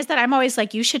 What's funny is that I'm always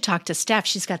like, you should talk to Steph.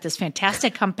 She's got this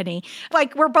fantastic company.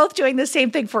 Like, we're both doing the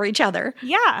same thing for each other.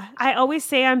 Yeah. I always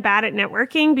say I'm bad at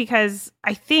networking because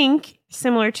I think,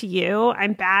 similar to you,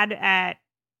 I'm bad at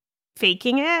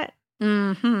faking it.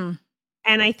 Mm-hmm.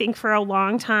 And I think for a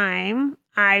long time,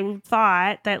 I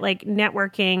thought that like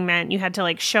networking meant you had to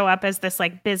like show up as this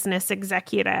like business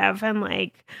executive and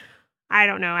like, I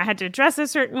don't know, I had to dress a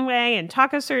certain way and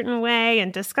talk a certain way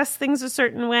and discuss things a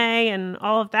certain way and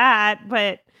all of that.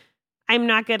 But I'm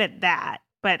not good at that.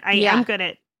 But I am good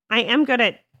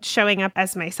at showing up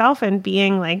as myself and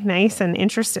being like nice and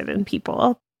interested in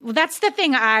people. Well, that's the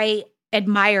thing I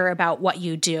admire about what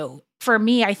you do. For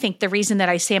me, I think the reason that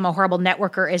I say I'm a horrible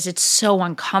networker is it's so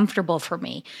uncomfortable for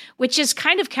me, which is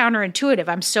kind of counterintuitive.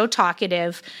 I'm so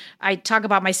talkative. I talk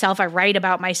about myself. I write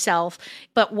about myself.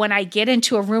 But when I get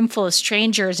into a room full of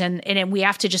strangers and we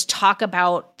have to just talk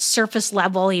about surface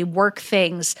level work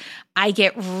things, I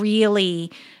get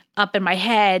really up in my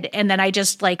head. And then I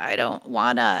just like, I don't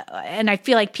want to. And I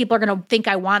feel like people are going to think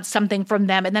I want something from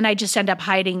them. And then I just end up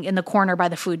hiding in the corner by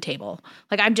the food table.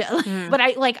 Like I'm just, but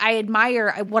I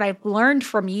admire what I've learned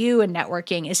from you in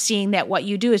networking is seeing that what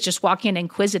you do is just walk in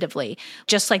inquisitively,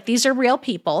 just like these are real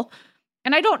people.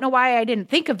 And I don't know why I didn't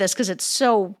think of this because it's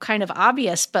so kind of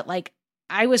obvious, but like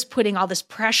I was putting all this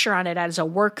pressure on it as a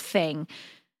work thing.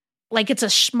 Like it's a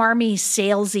schmarmy,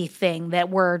 salesy thing that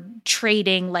we're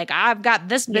trading. Like, I've got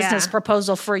this business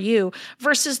proposal for you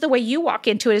versus the way you walk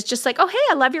into it is just like, oh, hey,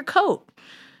 I love your coat.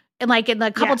 And like in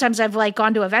the couple times I've like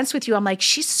gone to events with you, I'm like,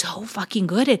 she's so fucking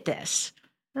good at this.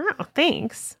 Oh,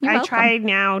 thanks. You're welcome. Try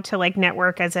now to like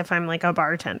network as if I'm like a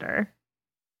bartender.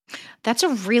 It's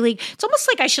almost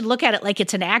like I should look at it like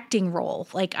it's an acting role.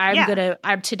 Like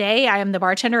today I am the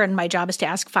bartender and my job is to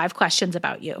ask 5 questions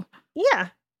about you. Yeah.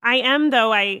 I am,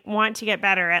 though. I want to get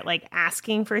better at like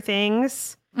asking for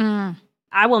things.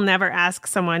 I will never ask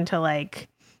someone to like,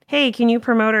 hey, can you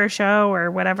promote our show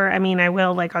or whatever? I mean, I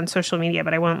will like on social media,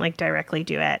 but I won't like directly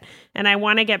do it. And I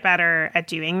want to get better at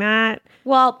doing that.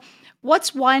 Well,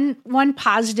 what's one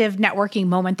positive networking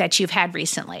moment that you've had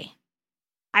recently?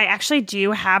 I actually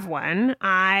do have one.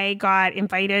 I got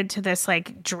invited to this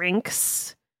like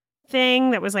drinks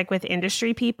thing that was like with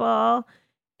industry people.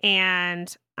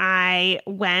 And I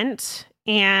went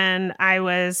and I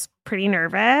was pretty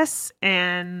nervous.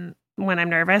 And when I'm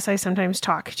nervous, I sometimes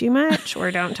talk too much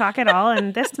or don't talk at all.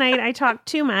 And this night I talked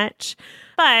too much.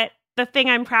 But the thing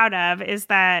I'm proud of is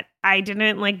that I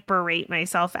didn't like berate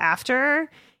myself after.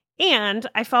 And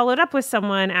I followed up with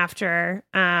someone after,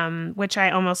 which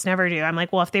I almost never do. I'm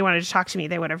like, well, if they wanted to talk to me,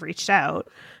 they would have reached out.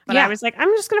 But I was like, I'm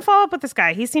just going to follow up with this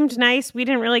guy. He seemed nice. We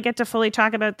didn't really get to fully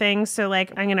talk about things. So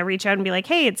like, I'm going to reach out and be like,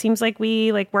 hey, it seems like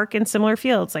we like work in similar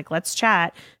fields. Like, let's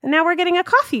chat. And now we're getting a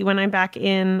coffee when I'm back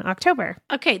in October.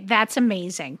 Okay. That's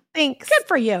amazing. Thanks. Good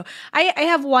for you. I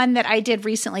have one that I did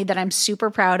recently that I'm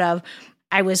super proud of.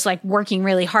 I was like working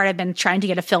really hard. I've been trying to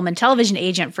get a film and television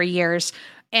agent for years.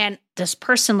 And this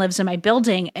person lives in my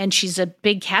building and she's a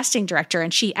big casting director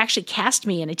and she actually cast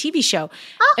me in a TV show.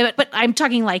 Oh. But I'm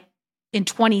talking like in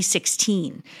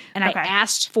 2016. And I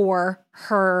asked for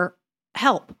her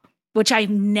help, which I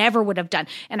never would have done.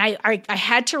 And I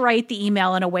had to write the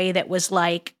email in a way that was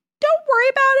like, don't worry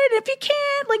about it. If you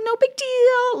can't, like, no big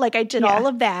deal. Like I did all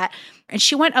of that. And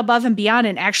she went above and beyond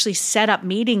and actually set up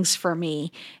meetings for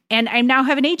me. And I now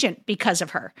have an agent because of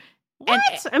her. What?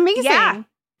 Amazing. Yeah.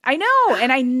 I know.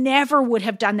 And I never would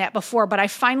have done that before, but I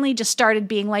finally just started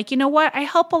being like, you know what? I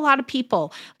help a lot of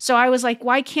people. So I was like,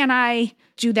 why can't I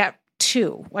do that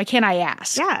too? Why can't I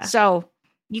ask? Yeah. So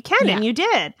you can, and you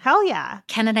did. Hell yeah.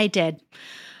 Can and I did.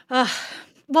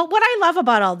 Well, what I love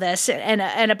about all this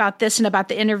and about this and about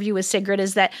the interview with Sigrid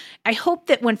is that I hope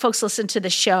that when folks listen to the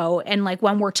show and like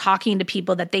when we're talking to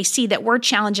people that they see that we're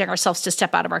challenging ourselves to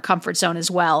step out of our comfort zone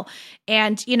as well.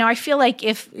 And, you know, I feel like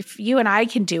if you and I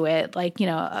can do it, like, you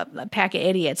know, a pack of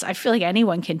idiots, I feel like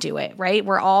anyone can do it, right?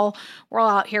 We're all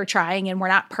out here trying and we're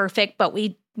not perfect, but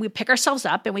we pick ourselves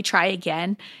up and we try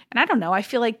again. And I don't know, I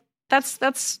feel like that's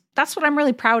what I'm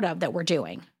really proud of that we're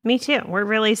doing. Me too. We're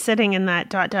really sitting in that ...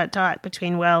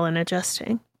 between well and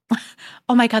adjusting.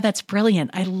 Oh my God, that's brilliant.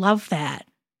 I love that.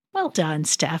 Well done,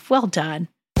 Steph. Well done.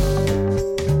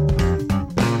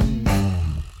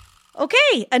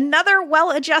 Okay, another well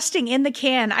adjusting in the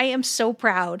can. I am so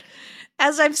proud.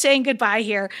 As I'm saying goodbye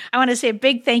here, I want to say a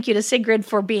big thank you to Sigrid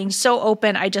for being so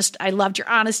open. I loved your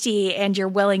honesty and your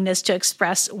willingness to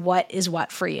express what is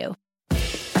what for you.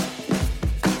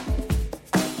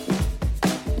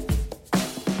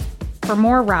 For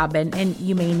more Robin, and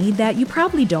you may need that, you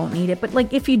probably don't need it, but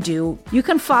like if you do, you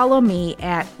can follow me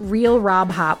at Real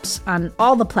Rob Hops on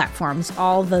all the platforms,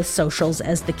 all the socials,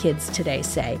 as the kids today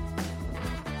say.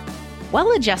 Well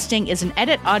Adjusting is an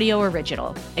Edit Audio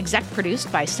original, exec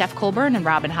produced by Steph Colburn and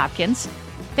Robin Hopkins.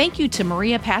 Thank you to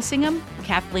Maria Passingham,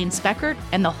 Kathleen Speckert,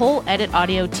 and the whole Edit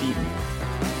Audio team.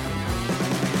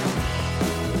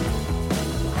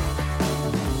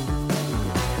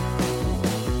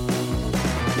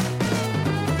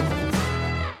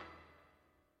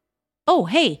 Oh,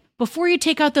 hey, before you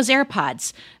take out those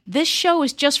AirPods, this show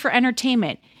is just for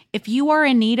entertainment. If you are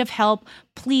in need of help,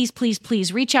 please, please,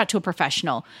 please reach out to a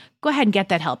professional. Go ahead and get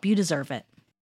that help. You deserve it.